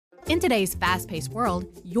In today's fast-paced world,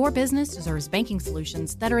 your business deserves banking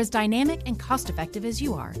solutions that are as dynamic and cost-effective as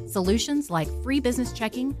you are. Solutions like free business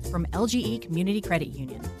checking from LGE Community Credit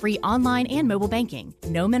Union, free online and mobile banking,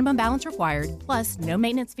 no minimum balance required, plus no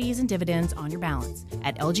maintenance fees and dividends on your balance.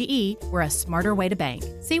 At LGE, we're a smarter way to bank.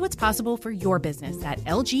 See what's possible for your business at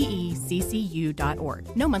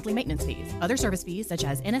lgeccu.org. No monthly maintenance fees. Other service fees such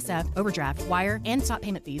as NSF, overdraft, wire, and stop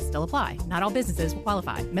payment fees still apply. Not all businesses will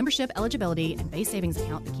qualify. Membership eligibility and base savings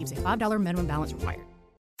account that keeps a $5 minimum balance required.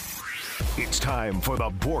 It's time for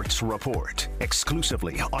the Boortz Report,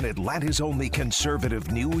 exclusively on Atlanta's only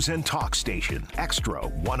conservative news and talk station, Extra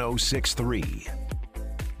 106.3.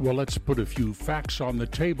 Well, let's put a few facts on the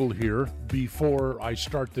table here before I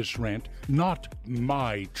start this rant. Not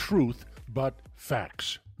my truth, but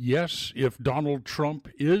facts. Yes, if Donald Trump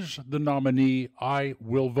is the nominee, I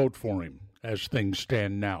will vote for him, as things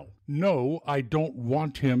stand now. No, I don't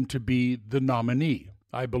want him to be the nominee.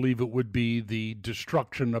 I believe it would be the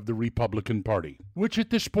destruction of the Republican Party, which at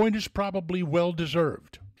this point is probably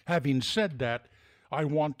well-deserved. Having said that, I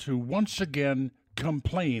want to once again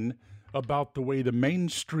complain about the way the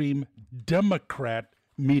mainstream Democrat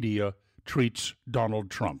media treats Donald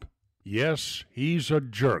Trump. Yes, he's a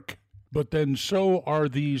jerk, but then so are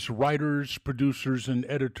these writers, producers, and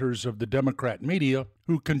editors of the Democrat media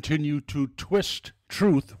who continue to twist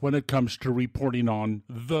truth when it comes to reporting on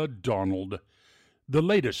the Donald. The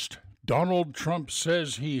latest, Donald Trump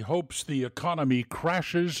says he hopes the economy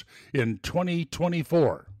crashes in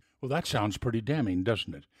 2024. Well, that sounds pretty damning,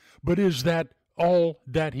 doesn't it? But is that all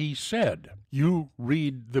that he said? You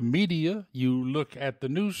read the media, you look at the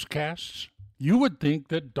newscasts, you would think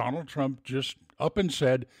that Donald Trump just up and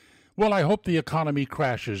said, well, I hope the economy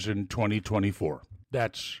crashes in 2024.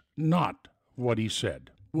 That's not what he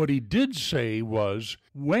said. What he did say was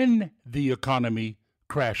when the economy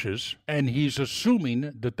crashes, and he's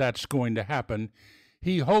assuming that that's going to happen,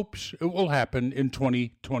 he hopes it will happen in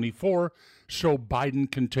 2024 so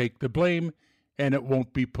Biden can take the blame and it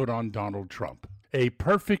won't be put on Donald Trump. A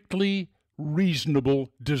perfectly reasonable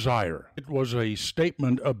desire. It was a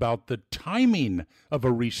statement about the timing of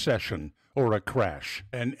a recession or a crash,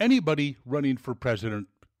 and anybody running for president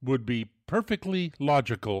would be perfectly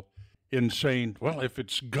logical in saying, well, if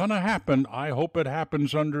it's gonna happen, I hope it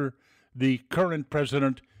happens under the current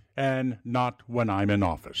president and not when I'm in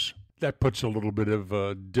office. That puts a little bit of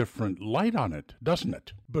a different light on it, doesn't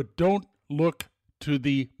it? But don't look to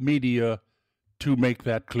the media to make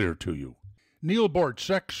that clear to you. Neil Boortz,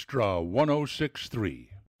 Extra 106.3.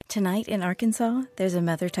 Tonight in Arkansas, there's a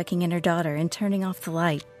mother tucking in her daughter and turning off the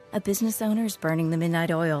light. A business owner is burning the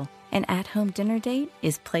midnight oil. An at-home dinner date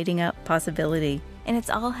is plating up possibility. And it's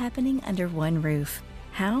all happening under one roof.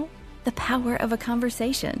 How? The power of a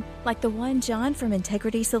conversation, like the one John from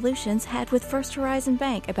Integrity Solutions had with First Horizon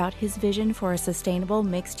Bank about his vision for a sustainable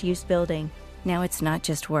mixed-use building. Now it's not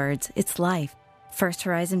just words, it's life. First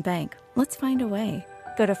Horizon Bank. Let's find a way.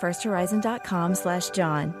 Go to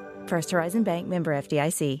firsthorizon.com/John. First Horizon Bank, member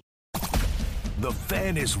FDIC. The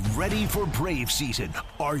Fan is ready for Brave season.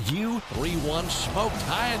 Are you? 3-1 smoked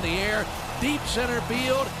high in the air, deep center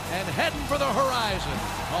field, and heading for the horizon.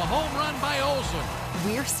 A home run by Olsen.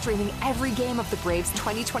 We're streaming every game of the Braves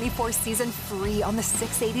 2024 season free on the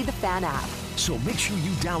 680 The Fan app. So make sure you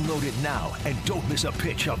download it now and don't miss a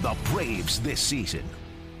pitch of the Braves this season.